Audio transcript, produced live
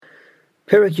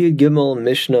Perek Yud Gimel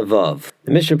Mishnah Vav.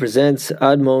 The Mishnah presents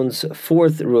Admon's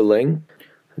fourth ruling.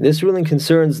 This ruling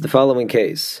concerns the following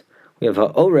case. We have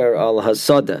ha'orer al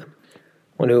hasada,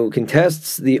 one who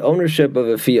contests the ownership of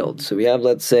a field. So we have,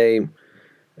 let's say,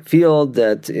 a field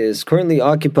that is currently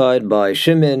occupied by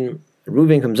Shimon.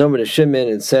 Reuven comes over to Shimon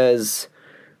and says,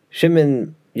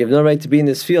 Shimon, you have no right to be in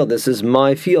this field. This is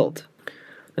my field.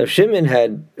 Now Shimon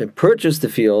had purchased the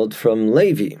field from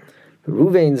Levi.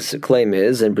 Reuven's claim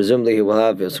is, and presumably he will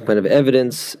have some kind of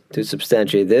evidence to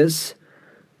substantiate this,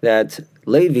 that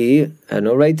Levi had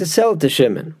no right to sell it to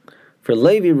Shimon. For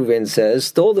Levi, Reuven says,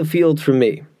 stole the field from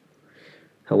me.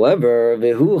 However,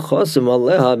 Vehu chosum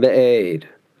aleha be'ed.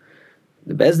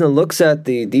 The Bezdin looks at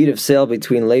the deed of sale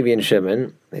between Levi and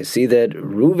Shimon. They see that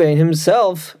Reuven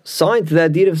himself signed to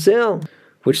that deed of sale,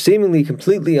 which seemingly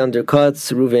completely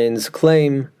undercuts Reuven's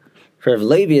claim. For if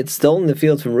Levi had stolen the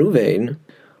field from Reuven,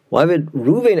 why would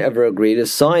Reuven ever agree to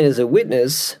sign as a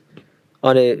witness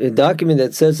on a document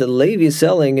that says that Levi is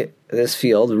selling this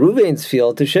field, Reuven's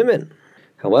field, to Shimon?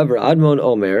 However,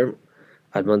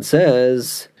 Admon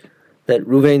says that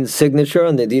Reuven's signature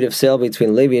on the deed of sale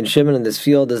between Levi and Shimon in this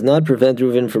field does not prevent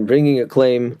Reuven from bringing a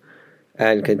claim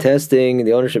and contesting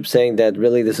the ownership, saying that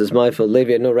really this is my field,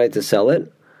 Levi had no right to sell it.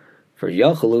 For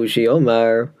Yachalu Shi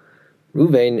Omar,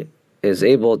 Reuven is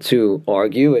able to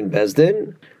argue in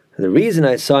Bezdin, the reason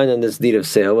I signed on this deed of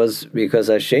sale was because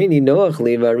Asheni Noach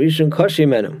Liva Rishon Kashi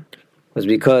Menum, was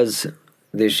because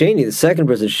the Sheni, the second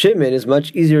person, Shimon, is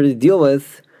much easier to deal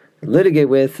with, litigate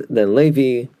with, than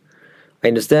Levi. I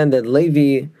understand that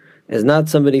Levi is not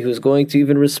somebody who's going to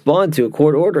even respond to a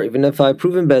court order, even if I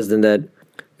prove in Bezdin that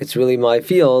it's really my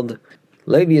field.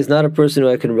 Levi is not a person who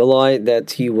I can rely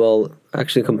that he will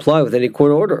actually comply with any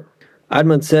court order.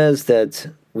 Admon says that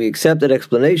we accept that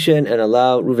explanation and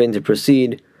allow Reuven to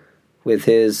proceed with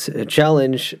his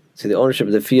challenge to the ownership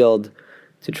of the field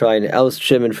to try and oust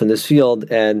Shimon from this field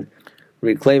and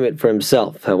reclaim it for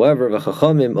himself. However,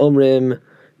 v'chachamim omrim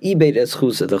ibeit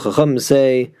eschusa. The chacham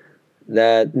say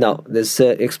that no, this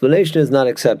explanation is not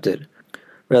accepted.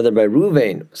 Rather, by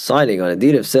Reuven signing on a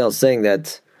deed of sale saying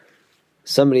that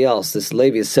somebody else, this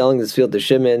Levi, is selling this field to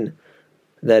Shimon,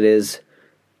 that is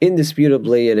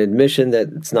indisputably an admission that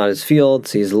it's not his field,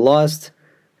 so he's lost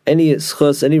any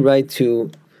schus, any right to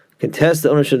contest the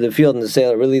ownership of the field and to say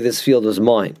that really this field was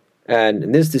mine. And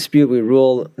in this dispute we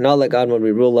rule not like Admon,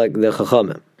 we rule like the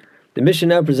Chachamim. The Mishnah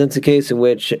now presents a case in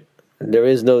which there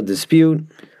is no dispute.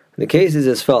 The case is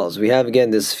as follows. We have again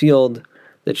this field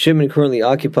that Shimon currently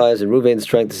occupies, and Reuven is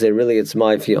trying to say really it's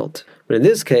my field. But in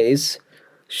this case,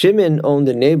 Shimon owned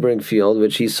a neighboring field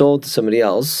which he sold to somebody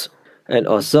else, and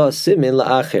asa simin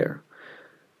la'acher.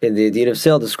 In the deed of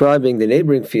sale describing the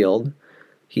neighboring field,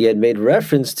 he had made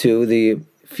reference to the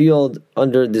field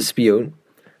under dispute.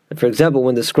 And for example,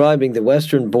 when describing the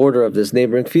western border of this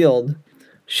neighboring field,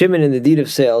 Shimon in the deed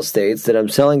of sale states that I'm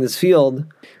selling this field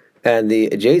and the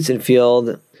adjacent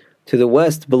field to the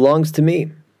west belongs to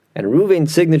me. And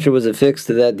Reuven's signature was affixed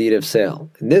to that deed of sale.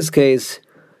 In this case,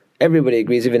 everybody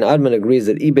agrees, even Admon agrees,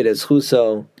 that ibet es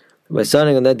chuso. By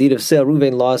signing on that deed of sale,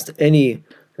 Reuven lost any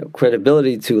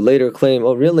credibility to later claim,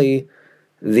 oh really,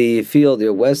 the field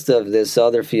west of this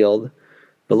other field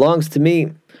belongs to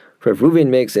me. For if Reuven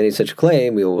makes any such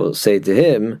claim, we will say to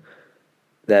him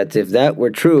that if that were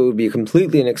true, it would be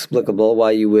completely inexplicable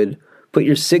why you would put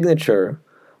your signature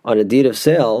on a deed of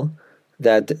sale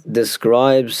that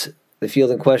describes the field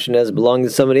in question as belonging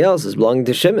to somebody else, as belonging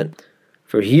to Shimon.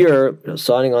 For here,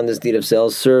 signing on this deed of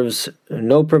sale serves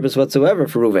no purpose whatsoever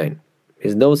for Reuven. He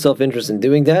has no self-interest in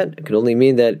doing that. It could only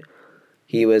mean that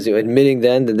he was admitting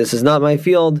then that this is not my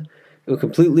field. It would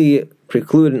completely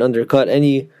preclude and undercut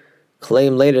any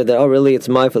claim later that, oh really, it's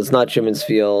my field, it's not Shimon's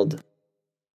field.